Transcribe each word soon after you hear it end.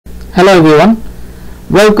Hello everyone,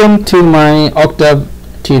 welcome to my Octave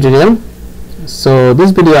tutorial. So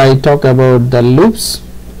this video I talk about the loops.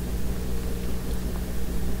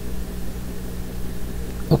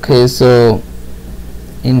 Okay, so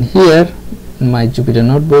in here in my Jupyter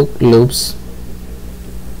notebook, loops.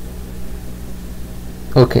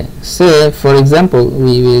 Okay, say for example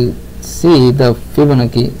we will see the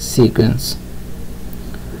Fibonacci sequence,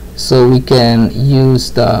 so we can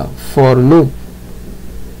use the for loop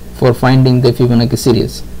for finding the Fibonacci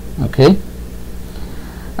series. Okay,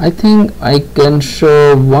 I think I can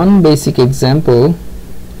show one basic example.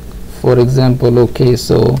 For example, okay,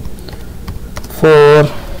 so for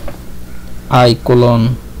I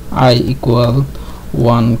colon I equal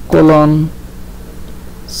 1 colon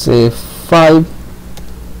say 5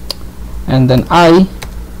 and then I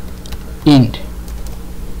int.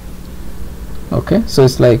 Okay, so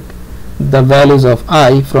it's like the values of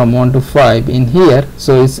I from 1 to 5 in here,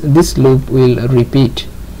 so this loop will repeat,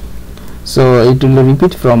 so it will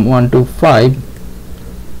repeat from 1 to 5.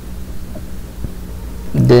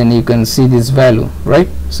 Then you can see this value, right?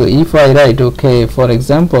 So if I write, okay, for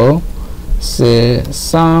example, say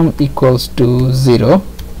sum equals to 0,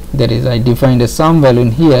 that is I defined a sum value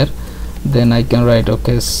in here, then I can write,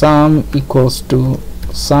 okay, sum equals to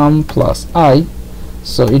sum plus I,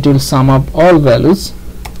 so it will sum up all values,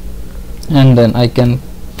 and then I can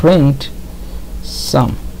print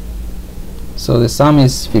sum. So the sum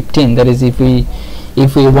is 15, that is if we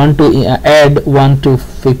want to add 1 to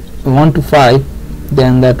 5,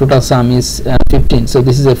 then the total sum is 15. So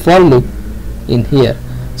this is a for loop in here.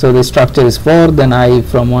 So the structure is for, then I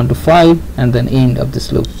from 1 to 5, and then end of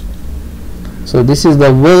this loop. So this is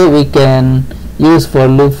the way we can use for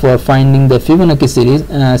loop for finding the Fibonacci series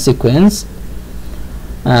sequence.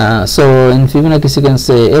 So in Fibonacci sequence,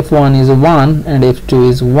 say f1 is 1 and f2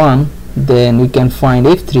 is 1, then we can find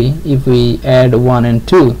f3 if we add 1 and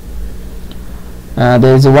 2.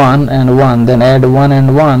 There is 1 and 1, then add 1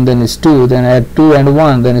 and 1, then is 2, then add 2 and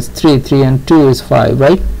 1, then is 3, 3 and 2 is 5,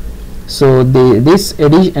 right? So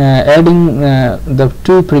adding the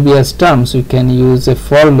two previous terms, we can use a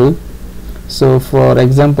for loop. So for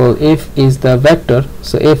example, f is the vector,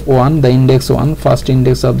 so f1, the index 1, first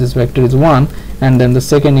index of this vector is 1, and then the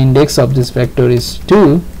second index of this vector is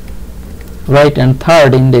 2, right, and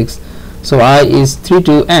third index, so I is 3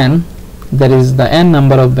 to n, that is the n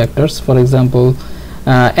number of vectors. For example,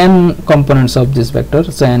 n components of this vector,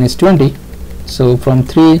 so n is 20, so from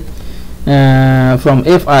fi,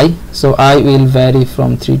 so I will vary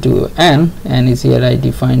from 3 to n is here I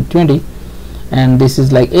define 20, and this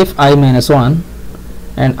is like fi minus 1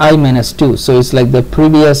 and I minus 2, so it's like the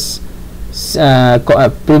previous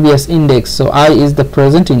index, so I is the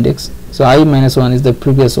present index, so I minus 1 is the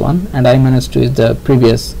previous one, and I minus 2 is the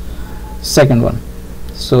previous second one.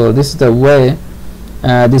 So this is the way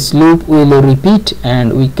this loop will repeat,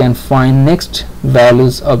 and we can find next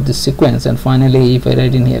values of the sequence. And finally, if I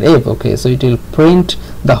write in here f, okay, so it will print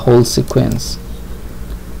the whole sequence,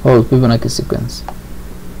 whole Fibonacci sequence.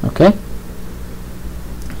 Okay,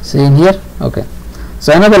 see in here. Okay,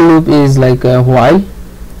 so another loop is like a while.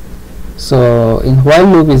 So in while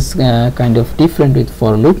loop is kind of different with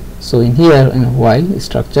for loop. So in here in while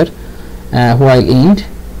structure, while end,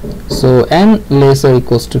 so n less or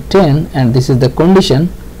equals to 10, and this is the condition.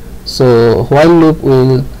 So while loop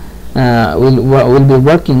will be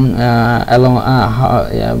working along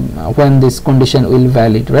when this condition will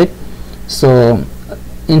valid, right? So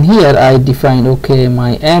in here I define, okay,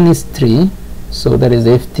 my n is 3, so that is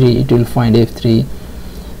f3, it will find f3,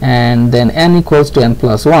 and then n equals to n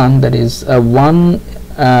plus 1, that is 1,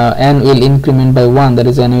 n will increment by 1, that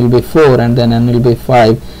is n will be 4, and then n will be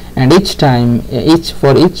 5, and each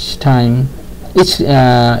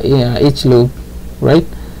loop, right,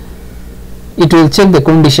 it will check the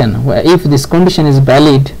condition. If this condition is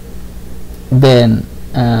valid, then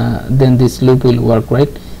this loop will work, right?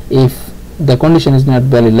 If the condition is not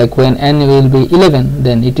valid, like when n will be 11,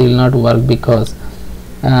 then it will not work, because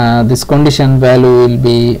this condition value will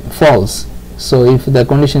be false. So if the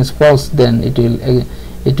condition is false, then it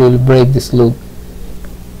will break this loop.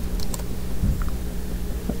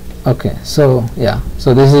 Okay, so yeah,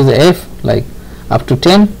 so this is f like up to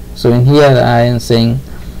 10. So in here I am saying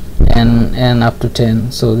n up to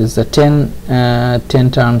 10, so this is the 10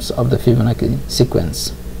 terms of the Fibonacci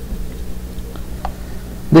sequence.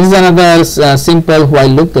 This is another simple while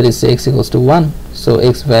loop, that is x equals to 1, so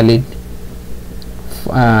x valid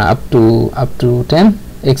up to 10,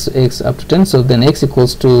 x up to 10, so then x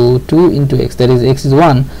equals to 2 into x, that is x is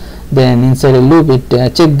 1, then inside a loop it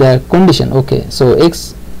check the condition. Okay, so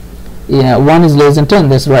x 1 is less than 10,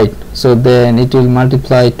 that's right. so then it will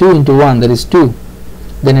multiply 2 into 1, that is 2.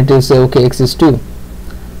 Then it will say okay, x is 2.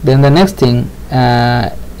 Then the next thing,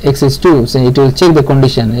 x is 2, so it will check the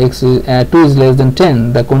condition, x is, 2 is less than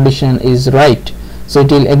 10, the condition is right, so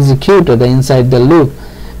it will execute the inside the loop,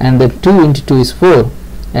 and the 2 into 2 is 4,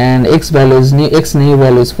 and x value is x new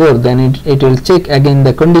value is 4. Then it will check again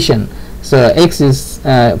the condition, so x is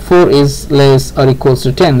 4 is less or equals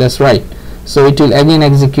to 10, that's right, so it will again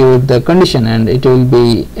execute the condition and it will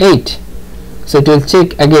be 8, so it will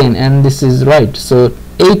check again and this is right, so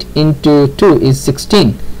 8 into 2 is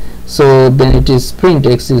 16, so then it is print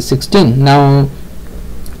x is 16. Now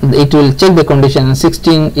it will check the condition and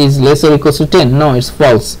 16 is less or equals to 10, no, it's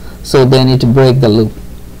false, so then it break the loop.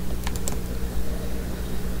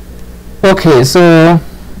 Okay, so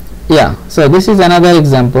yeah, so this is another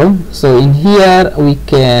example. So in here we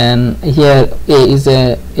can, here A is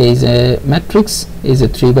a matrix, is a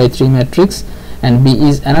 3 by 3 matrix, and B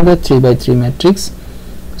is another 3 by 3 matrix.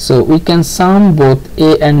 So we can sum both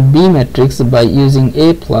A and B matrix by using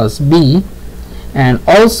A plus B, and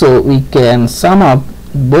also we can sum up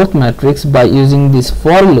both matrix by using this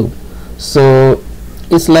for loop. So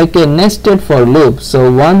it's like a nested for loop,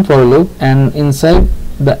 so one for loop and inside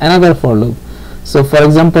the another for loop. So for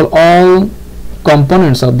example, all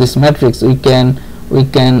components of this matrix we can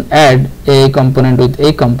add a component with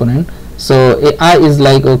a component. So I is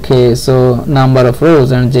like, okay, so number of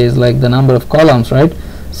rows, and j is like the number of columns, right?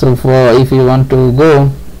 So for if you want to go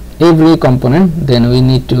every component, then we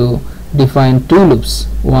need to define two loops.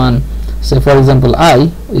 One, say for example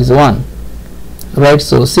I is 1, right?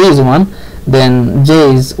 So C is 1, then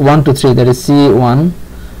j is 1 to 3, that is C1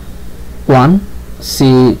 1,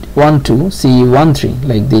 C1 2, C1 3,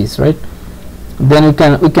 like this, right? Then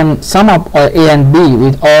we can sum up A and B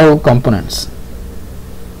with all components,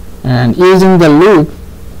 and using the loop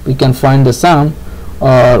we can find the sum,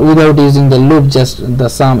 or without using the loop, just the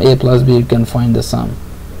sum A plus B, you can find the sum.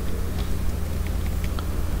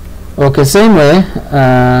 Okay, same way.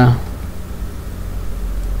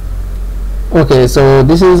 Okay, so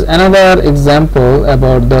this is another example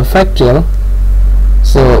about the factorial.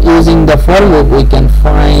 So using the for loop we can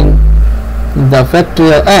find the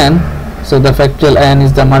factorial n. So the factorial n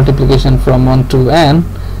is the multiplication from 1 to n,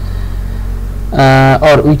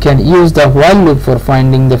 or we can use the while loop for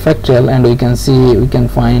finding the factorial, and we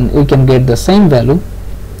can get the same value.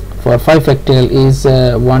 For 5 factorial is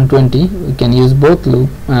 120. We can use both loop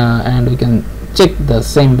and we can check the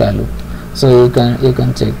same value, so you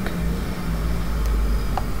can check.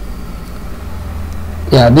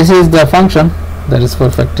 Yeah, this is the function, that is for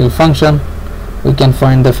factorial function. We can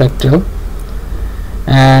find the factorial.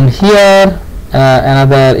 And here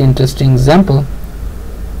another interesting example.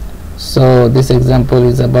 So this example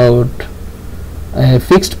is about a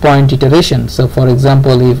fixed point iteration. So for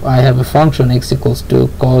example, if I have a function x equals to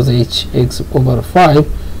cos h x over 5,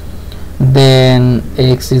 then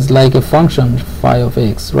x is like a function phi of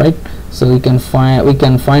x, right? So we can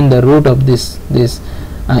find the root of this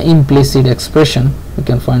implicit expression. We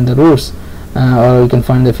can find the roots, or we can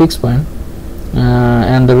find the fixed point,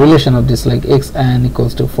 and the relation of this, like x n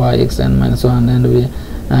equals to phi x n minus 1, and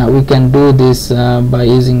we can do this by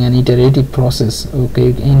using an iterative process.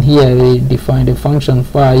 Okay, in here we defined a function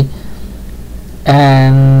phi,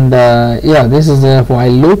 and yeah, this is a while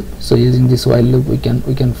loop. So using this while loop we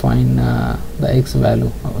can find the x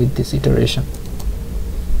value with this iteration.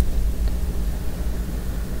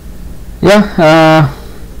 Yeah,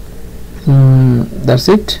 that's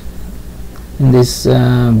it in this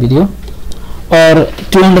video. Or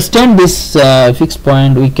to understand this fixed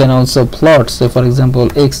point, we can also plot. So for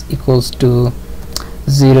example, x equals to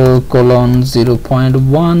 0 colon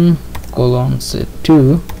 0.1 colon say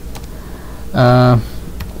 2,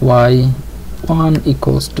 y1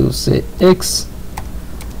 equals to say x,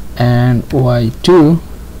 and y2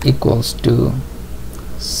 equals to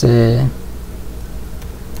say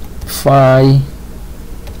phi.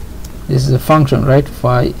 This is a function, right?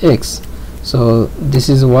 Phi x. So this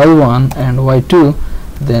is y1 and y2.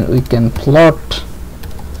 Then we can plot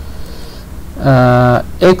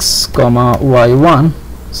x comma y1.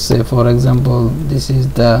 Say for example, this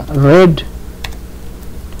is the red,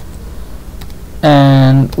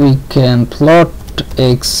 and we can plot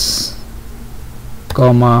x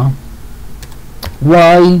comma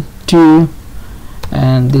y2,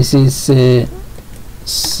 and this is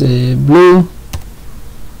say blue.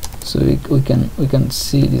 So we can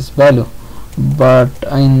see this value, but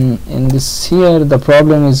in this here the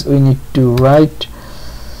problem is we need to write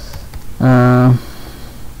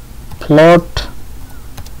plot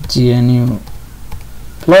GNU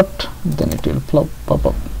plot, then it will pop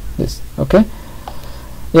up this. Okay,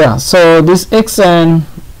 Yeah, so this x and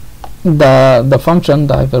the function,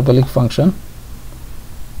 the hyperbolic function,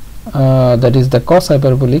 that is the cos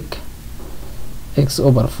hyperbolic x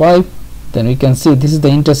over 5, then we can see this is the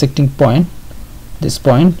intersecting point. This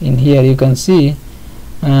point in here, you can see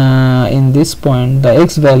in this point the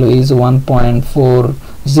x value is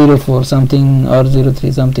 1.404 something or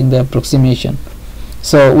 03 something, the approximation.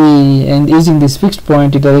 So we, and using this fixed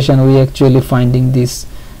point iteration, we actually finding this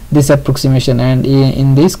approximation, and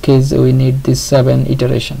in this case we need this 7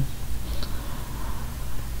 iteration.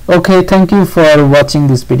 Okay, thank you for watching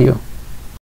this video.